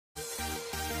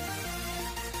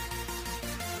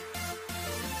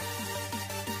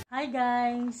Hi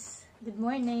guys! Good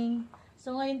morning!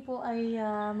 So ngayon po ay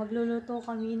magluluto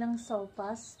kami ng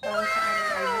sopas para sa aming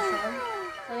almusal.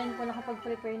 So ngayon po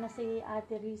nakapag-prepare na si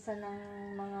Ate Risa ng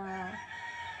mga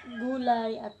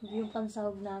gulay at yung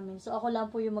pansahog namin. So ako lang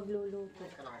po yung magluluto.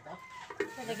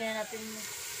 So lagyan na natin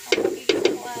ang magiging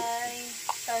po ay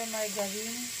star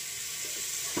margarine.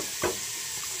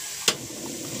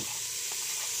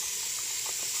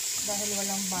 Dahil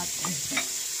walang butter.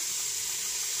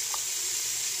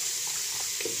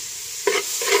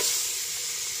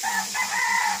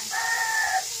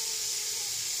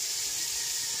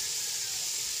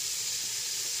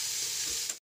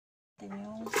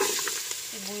 Yung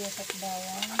sibuyas at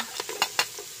bawang.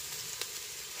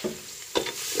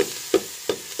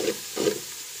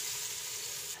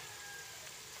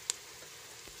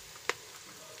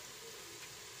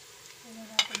 Tignan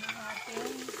natin yung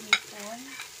ating hipon.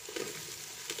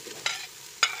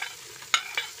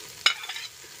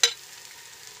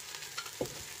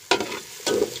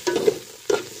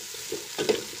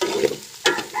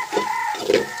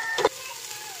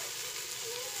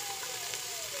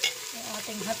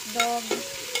 Ating hotdog.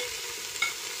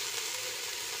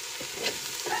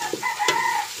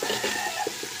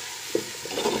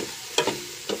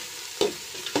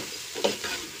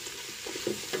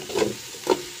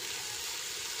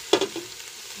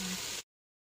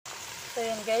 So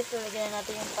yun guys, lalagyan na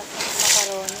natin yung pasta ng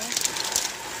macaroni.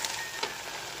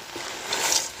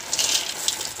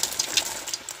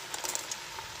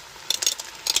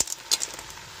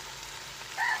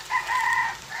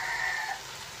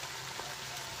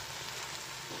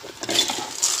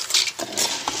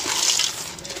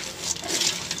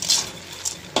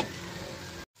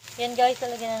 Yan guys,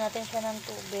 lalagyan na natin siya ng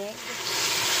tubig.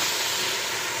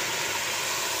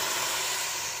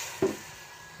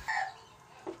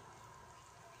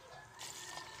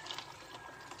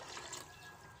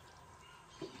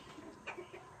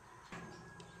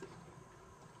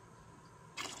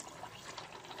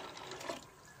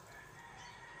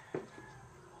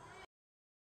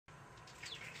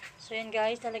 So yan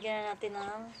guys, lalagyan na natin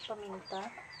ng paminta.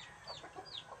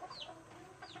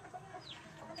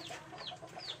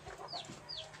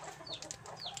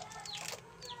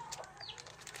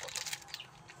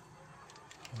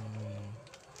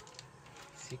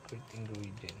 Secret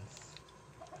ingredients.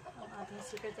 Ang ating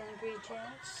secret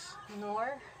ingredients,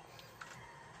 nor.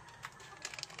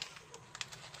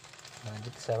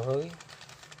 Dito sa Roy.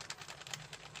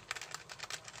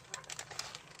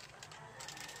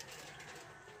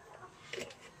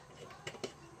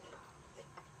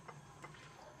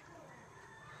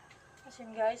 Kasi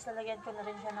guys, lalagyan ko na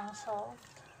rin siya ng salt.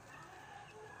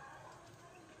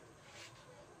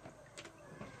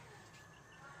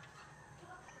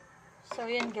 So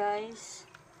yan guys,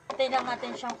 hintayin lang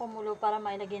natin siyang kumulo para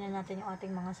mailagay na natin yung ating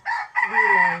mga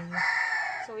gulay.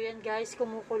 So yan guys,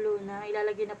 kumukulo na.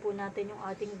 Ilalagay na po natin yung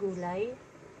ating gulay.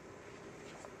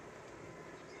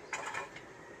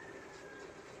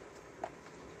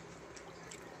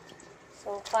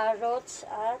 So carrots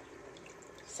at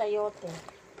sayote.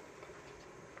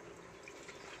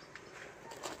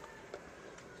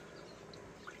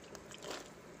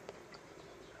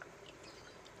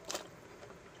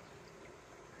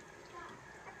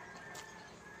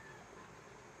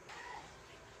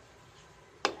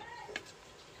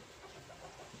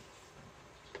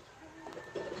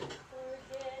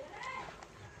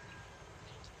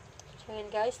 So yun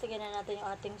guys, tignan na natin yung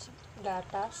ating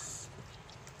gatas.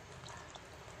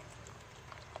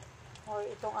 Or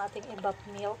itong ating evap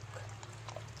milk.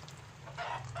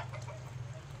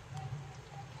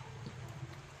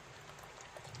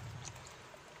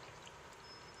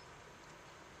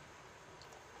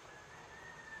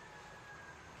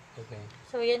 Okay.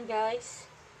 So yan guys,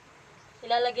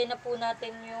 ilalagay na po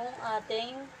natin yung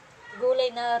ating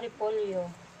gulay na repolyo.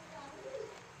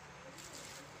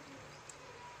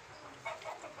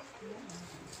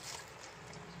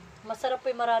 Masarap po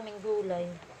yung maraming gulay.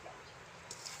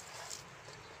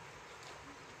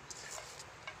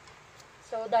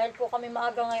 So dahil po kami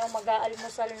maaga ngayong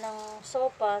mag-aalmusal ng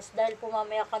sopas, dahil po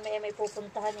mamaya kami ay may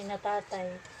pupuntahan ni na tatay.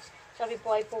 Sabi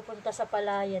po ay pupunta sa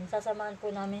palayan. Sasamahan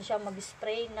po namin siya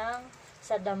mag-spray ng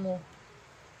sa damo.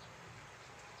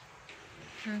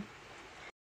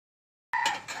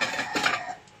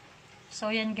 So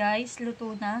yan guys,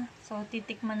 luto na. So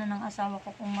titikman na ng asawa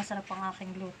ko kung masarap ang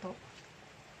aking luto.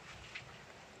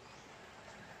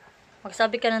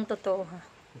 Magsabi ka ng totoo ha.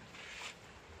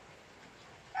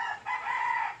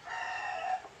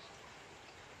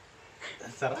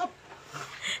 Sarap.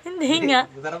 Hindi nga.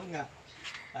 Sarap nga.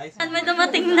 Ay, May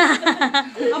dumating na.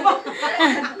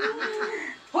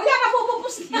 Huwag ka po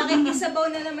Nakikisabaw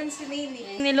na naman si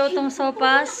Nini. Nilutong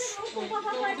sopas.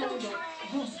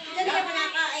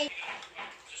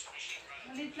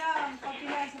 Malit lang,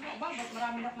 pagpila sa mga ba't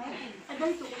marami na ngayon. Ay,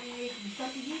 ito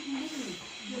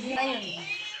ayun.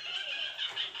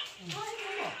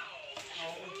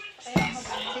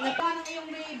 Sinapahan ang iyong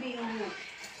baby.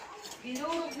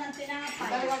 Binurog ng tinapay.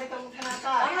 Dalawa nito ang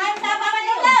tinapay. Ang tama ka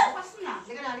na. Pas na.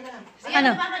 Sige na, sige na.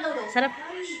 Ano? Sarap.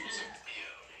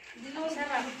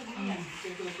 Sarap.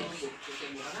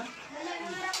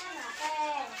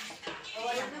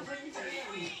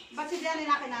 Ba't si Diane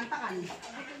na kinantakan?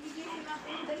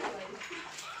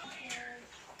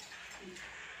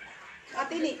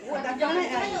 Ate ni, dadyan na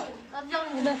yan.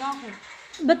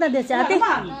 Ba't na din si ate?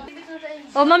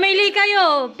 O, mamili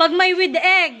kayo. Pag may with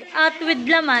egg at with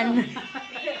laman.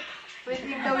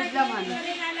 Pwede daw with laman.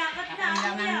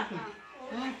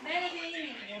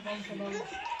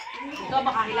 Ikaw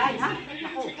baka hilahin, ha?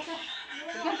 Naku.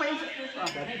 Ikaw pa yung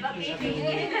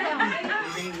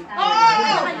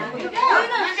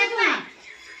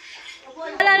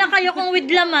Wala lang kayo kung with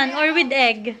laman or with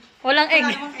egg. Walang egg.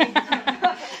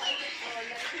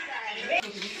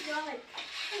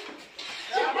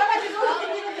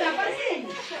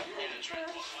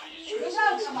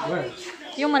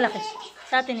 Yung malaki.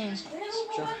 Sa atin yun.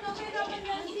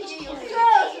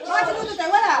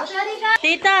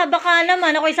 Tita, baka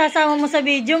naman ako isasama mo sa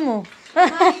video mo.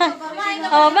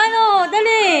 Oh, Mano,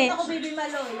 dali.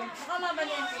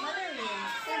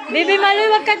 Baby Maloy,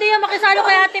 wag ka diyan makisalo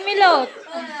kay Ate Milot.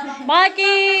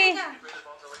 Baki.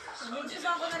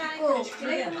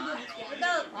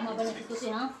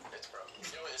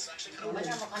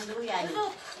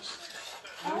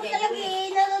 Ako talaga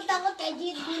natatakot kay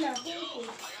Jiddy na.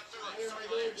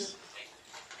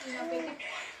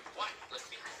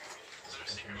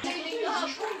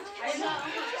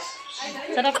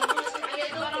 Sarap.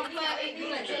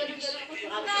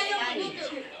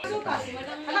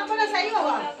 anak ko na sa iyo,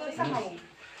 ha?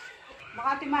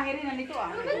 Baka timahirin na nito,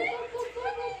 ah.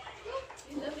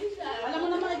 Alam mo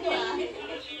naman ito, ah.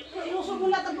 Ilusog mo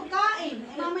lahat ang pagkain.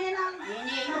 Mamaya na.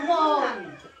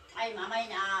 Ay, mamay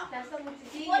na.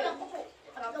 Wala ko po.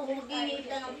 Ako humingi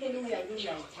ka ng tuluyan.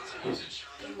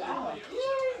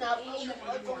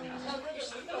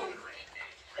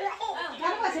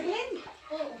 Ano ba, Siblin?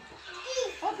 Oo.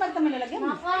 Oh, ba't naman nalagyan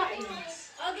mo? Makain.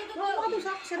 Baka doon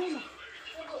sa sarili.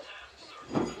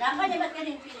 Dapat ba't ka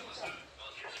rin?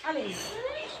 Alin?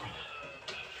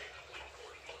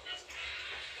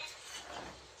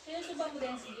 Sino ito ba mo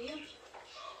din sige?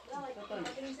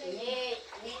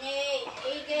 Nini,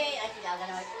 Ige, ay silaga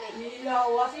naman ito eh. Ilaw,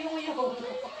 kasi yung ilaw.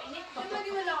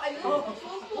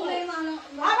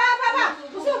 Ba!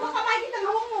 Gusto mo kamakit ang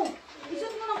hawak mo.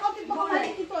 Isot mo ng kaunti pa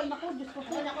kamakit ito. Ay, naku, Diyos ko.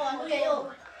 Ano kayo?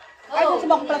 Ay, gusto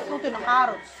mo akong plat fruto ng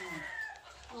carrots.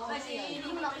 Kasi hindi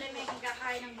mo na kailangan may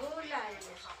kakain ng gulay.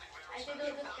 Ay,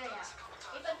 tinudot kaya.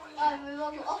 Ay, may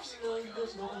mga upload.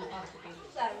 Gusto ko makakapit.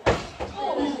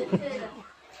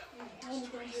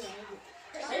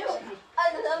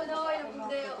 Ano sabi na kayo ng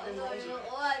video? Ano yung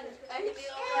kuwan? Kahit hindi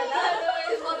ko wala. Ano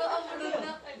yung mga upload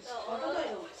na kito?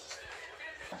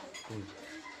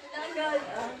 Tanggal.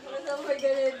 Basta may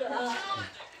ganito.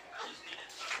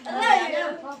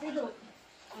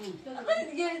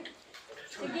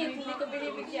 Sige, hindi ko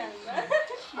binibigyan.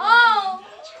 Oh!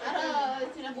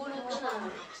 Sinabulot ko na.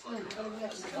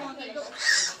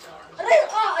 Aray!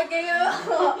 Oh! Ay, kayo!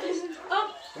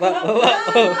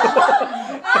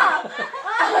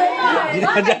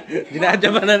 Ginadya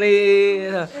pa na ni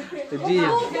Jill.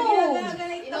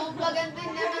 Inuumpagantin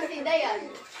naman si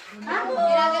Dayan.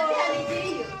 Ginagantihan ni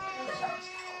Jill.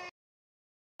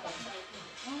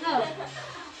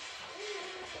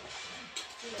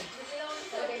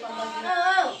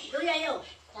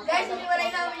 Guys,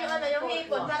 siniwalay namin yung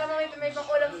hipon para may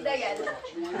pakulang si Dayan.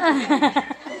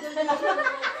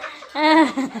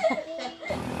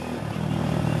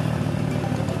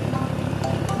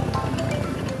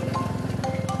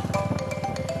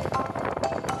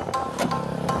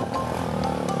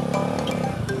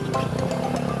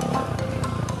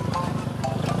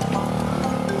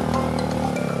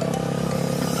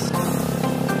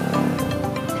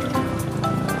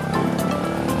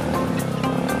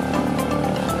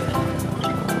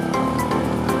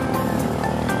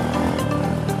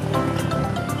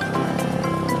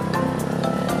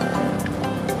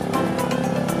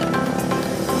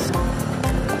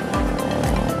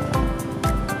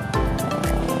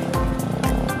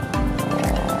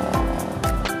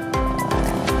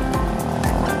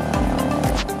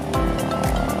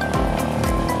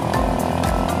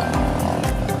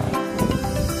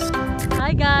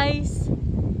 Hi guys!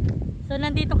 So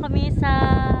nandito kami sa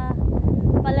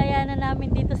palayanan namin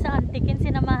dito sa Antikin.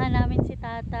 Sinamahan namin si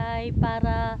tatay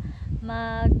para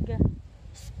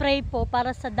mag-spray po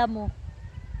para sa damo.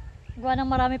 Gawa ng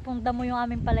marami pong damo yung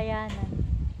aming palayanan.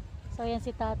 So yan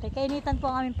si tatay. Kainitan po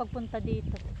ang aming pagpunta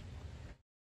dito.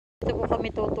 Dito po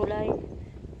kami tutulay.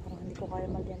 Parang hindi ko kaya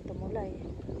malyan tumulay.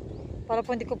 Para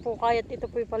po hindi ko po kaya, ito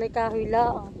po yung palay kahoy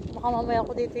lang. Baka mamaya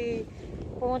ko dito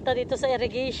pumunta dito sa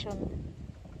irrigation.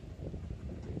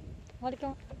 Mali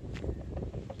ka.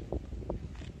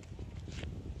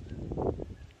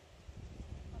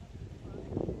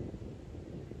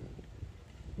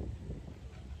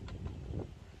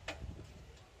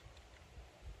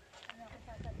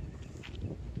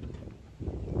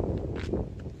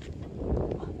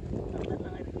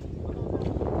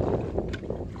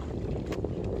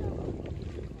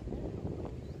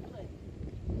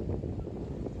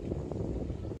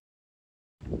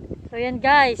 So yan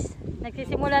guys,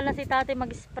 nagsisimula na si tatay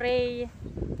mag-spray.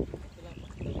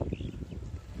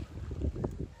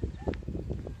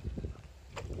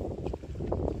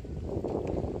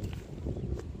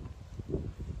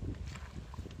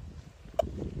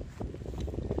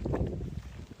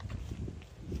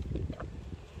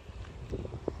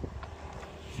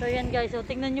 So yan guys, so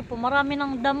tingnan nyo po, marami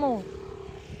ng damo.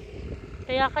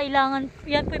 Kaya kailangan,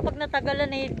 yan po yung pag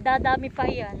natagalan eh, dadami pa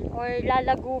yan or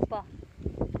lalago pa.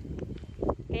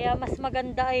 Kaya mas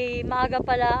maganda ay maaga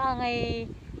pala ang ay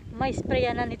may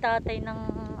sprayan na ni tatay ng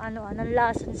ng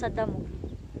lason sa damo.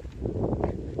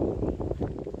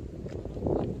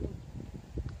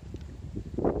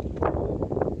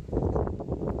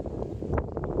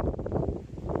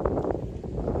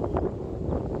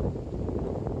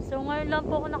 So ngayon lang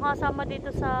po ako nakasama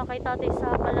dito sa kay tatay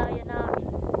sa palayan namin.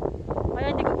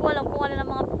 Kaya hindi ko po alam kung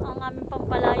ano ang aming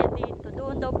pampalayan dito.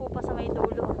 Doon daw po pa sa may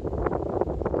dulo.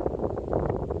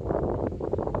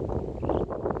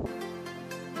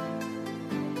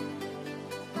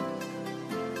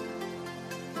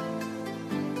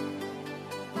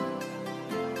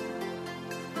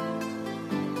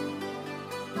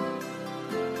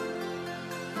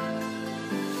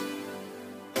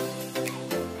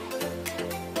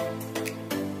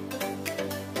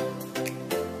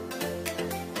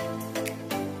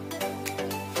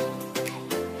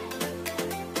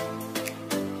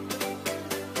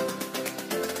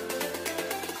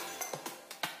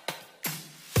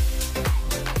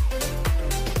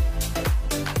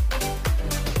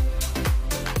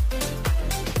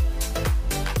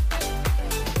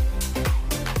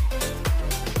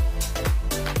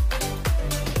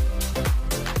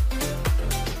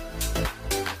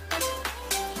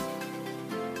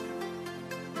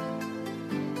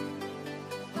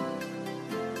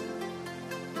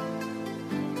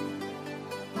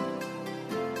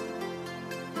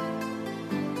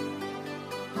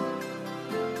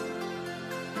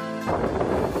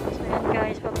 So yan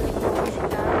guys, pabalik po kami si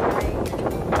tatay.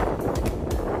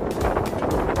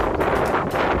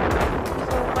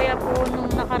 So kaya po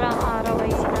nung nakaraang araw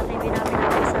ay si tatay hindi namin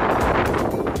nakasama.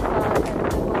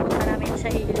 Pumunta namin sa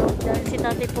ilog. Dahil si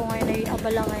tatay po ngayon ay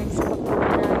abala ngayon sa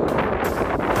pagpapalaya.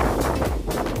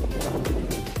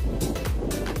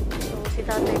 So si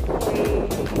tatay po ay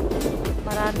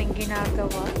maraming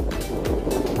ginagawa.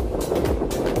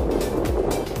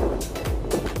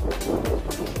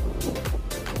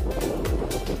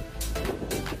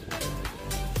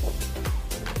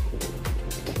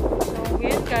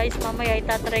 Guys, mamaya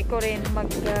itatry ko rin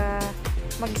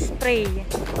mag-spray.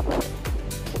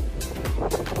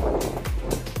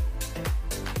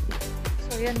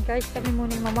 So yan guys, kami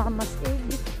muna yung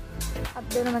mamamasig. At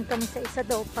doon naman kami sa isa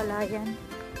daw palayan.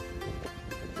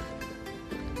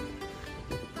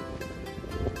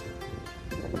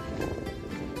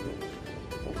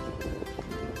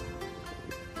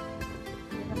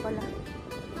 Yan na pala.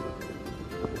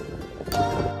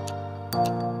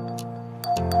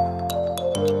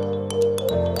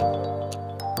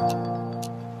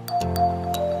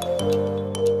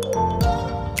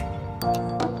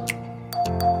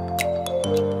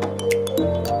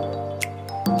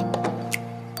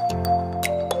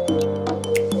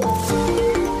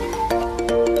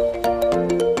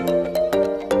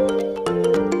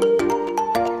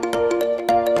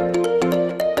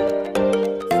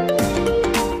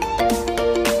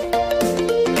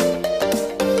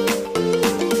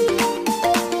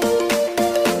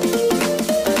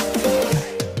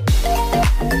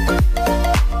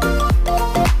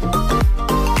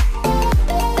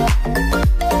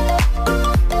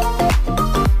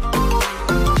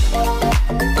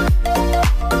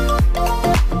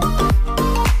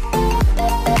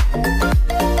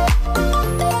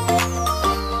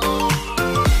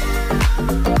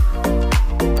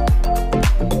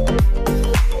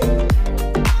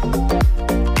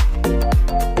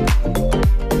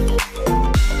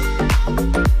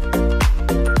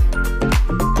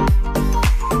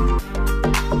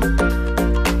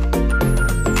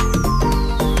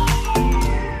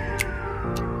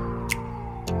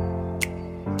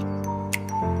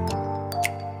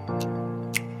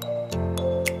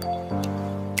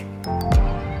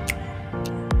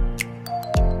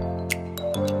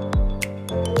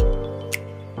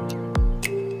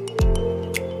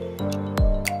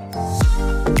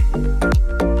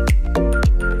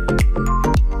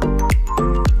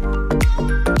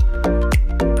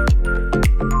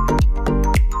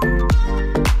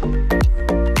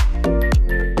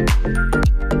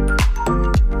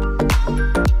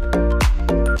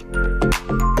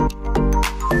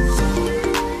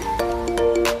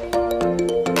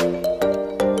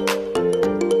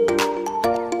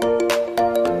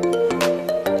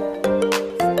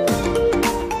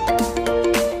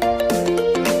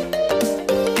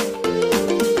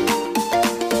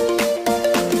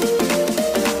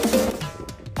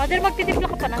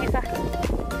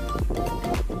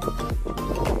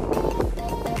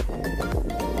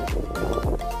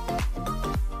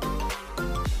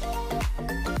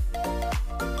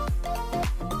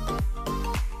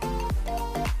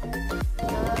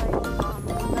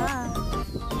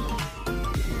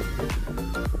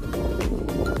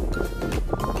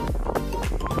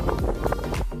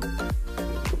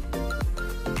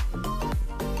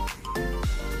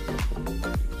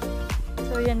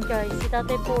 guys, si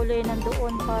tatay po ulit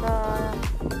nandoon para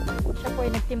siya po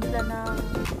ay nagtimpla ng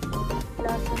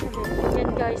lason ulit.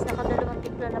 Yan guys, nakadalawang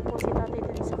timpla na po si tatay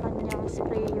dun sa kanyang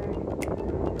sprayer.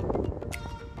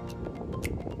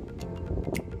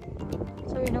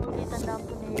 So inuulitan lang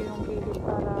po niya yung gilid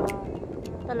para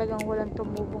talagang walang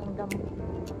tumubong damo.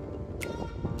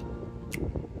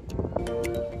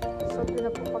 So doon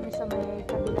na po kami sa may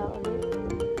kabila ulit.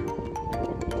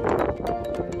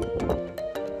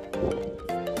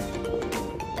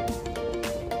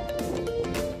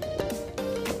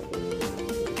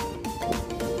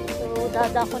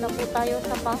 Dadako na po tayo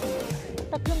sa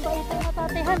tatlong baitang na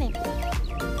tatehan eh.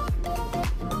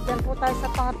 Diyan po tayo sa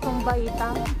pangatlong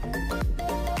baitang.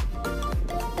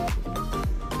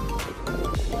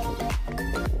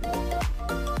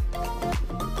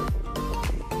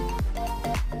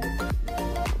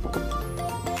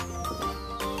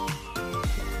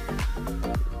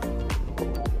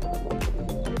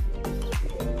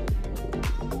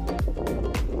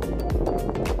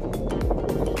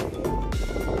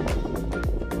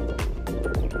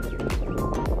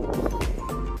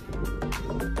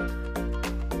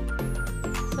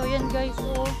 So yan guys,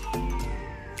 oh.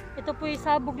 Ito po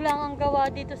sabog lang ang gawa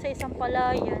dito sa isang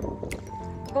palayan.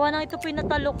 Gawa na ito po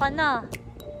natalukan na.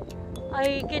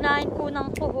 Ay kinain po ng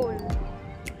puhol.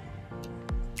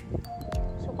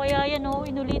 So kaya yan oh,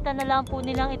 inulitan na lang po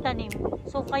nilang itanim.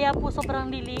 So kaya po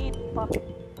sobrang liliit pa.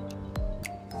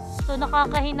 So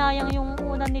nakakahinayang yung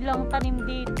una nilang tanim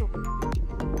dito.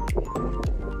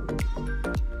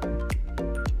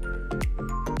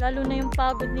 Lalo na yung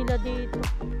pagod nila dito.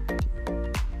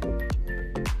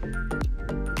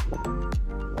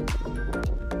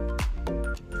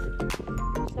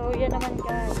 So yan naman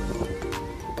guys.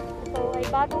 Ito ay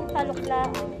bagong talukla.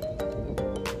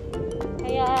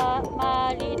 Kaya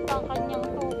maliit ang kanyang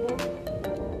tubo.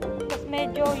 Tapos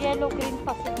medyo yellow green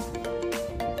pa siya.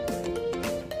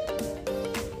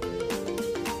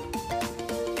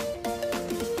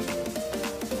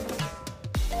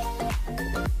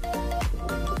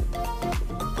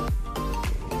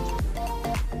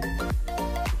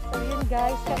 So yun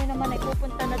guys, kami naman ay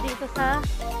pupunta na dito sa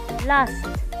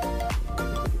last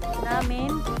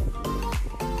namin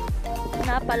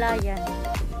na palayan.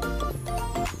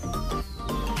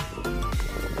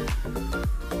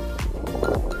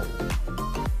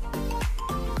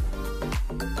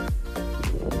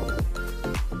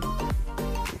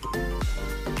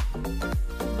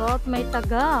 Bot may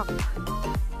tagak.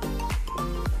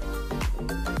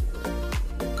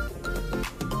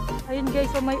 Ayun guys,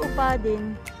 so may upa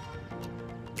din.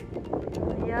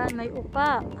 Ayan, may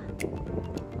upa.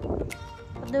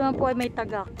 At naman po ay may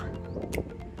tagak.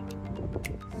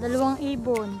 Dalawang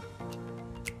ibon.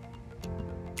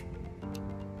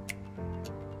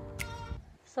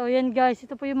 So yan guys,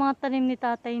 ito po yung mga tanim ni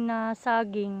tatay na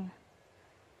saging.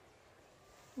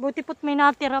 Buti po't may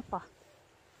natira pa.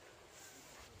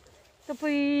 Ito po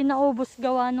yung naubos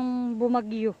gawa nung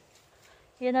bumagyo.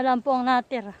 Yan na lang po ang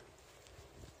natira.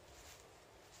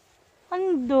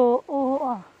 Ando, oo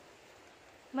ah.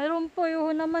 Mayroon po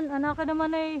yun naman, anak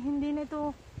naman ay hindi na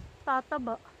ito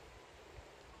tataba.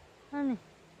 Ano eh?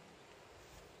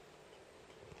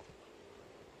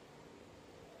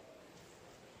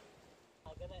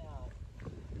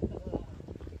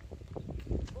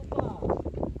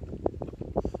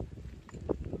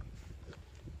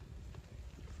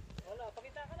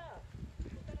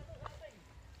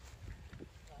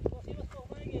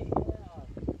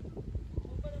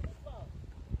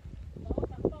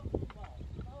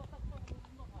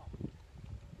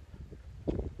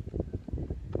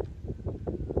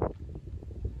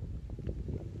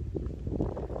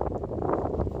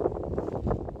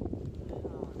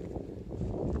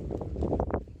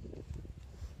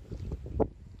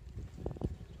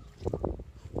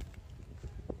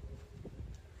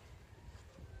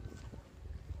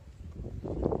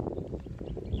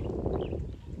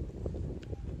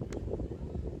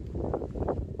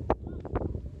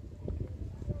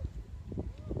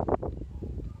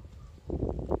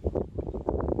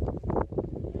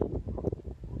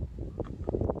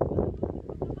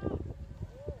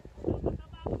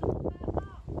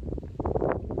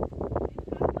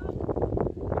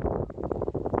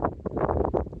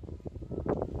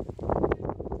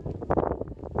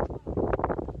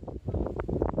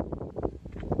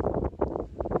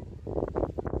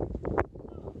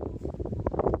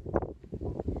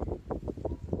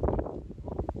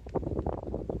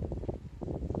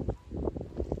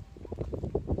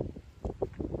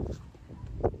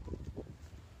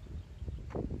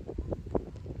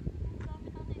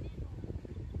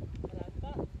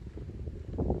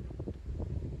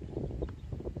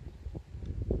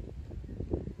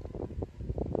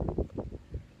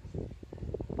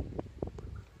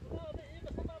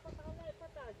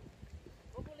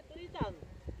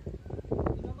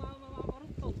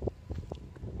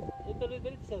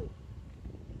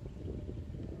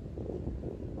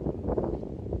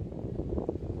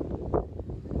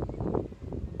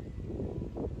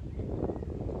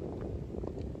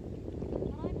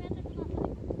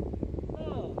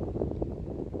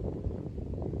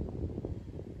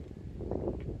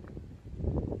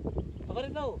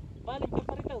 rito. Balik ka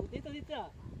pa rito. Dito, dito.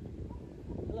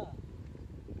 Wala.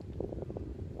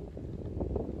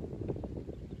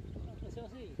 Kasi.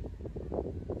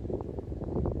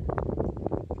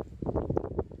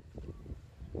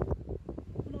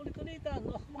 Ulit-ulitan.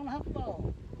 Hakbang na hakbang.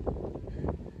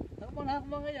 Hakbang na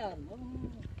hakbang ngayon.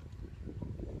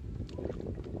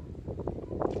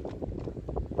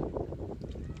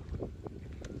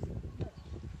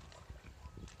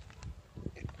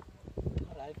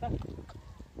 Marami pa.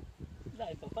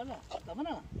 Dahil pa pala. Tama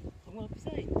na. Huwag mo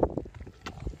pisay.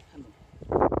 Ano?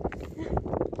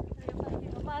 Ayaw pa, hindi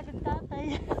mapagod tatay.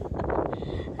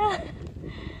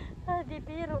 Di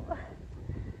biro.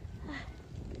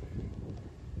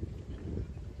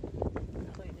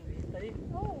 Ako inibitay.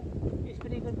 Oo.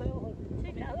 Ispiligan tayo.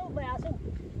 Sige. Ano? May aso.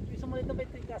 Gusto mo rito ba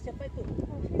ito? Kasya pa ito.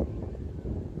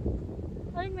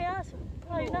 Ay, may aso.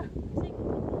 Ay na. Sige.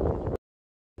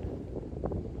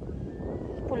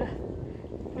 Pula.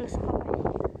 Pula sa kamay.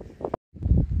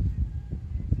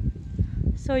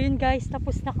 So yun guys,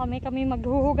 tapos na kami. Kami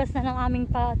maghuhugas na ng aming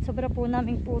pa at sobra po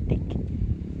naming putik.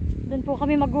 Doon po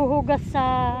kami maghuhugas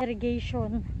sa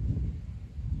irrigation.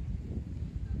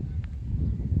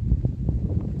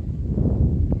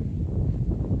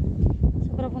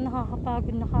 Sobra po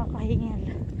nakakapagod, nakakahingal.